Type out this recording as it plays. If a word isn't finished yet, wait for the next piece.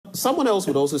someone else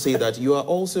would also say that you are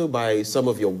also, by some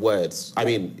of your words, I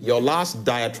mean, your last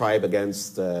diatribe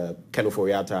against Ken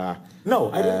Ofori Atta.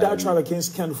 No, I didn't diatribe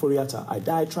against Ken Ofori Atta. I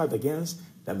diatribe against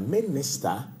the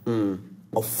Minister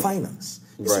of Finance.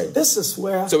 You see, this is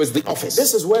where... So it's the office.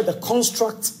 This is where the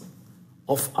construct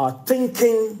of our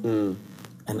thinking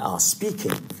and our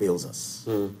speaking fails us.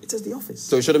 It is the office.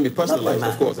 So it shouldn't be personalized,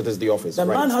 of course. It is the office. The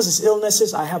man has his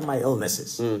illnesses, I have my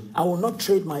illnesses. I will not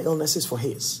trade my illnesses for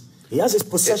his. He has his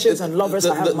possessions and lovers,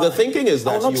 I have mine. The thinking is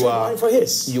that I will not trade mine for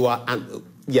his. You are...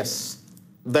 yes.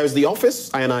 There's the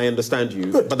office, and I understand you.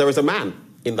 Good. But there is a man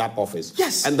in that office.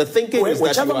 Yes. And the thinking is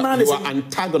that you are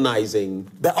antagonizing...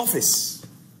 The office.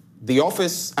 The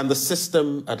office and the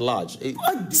system at large.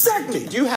 Exactly. Do you have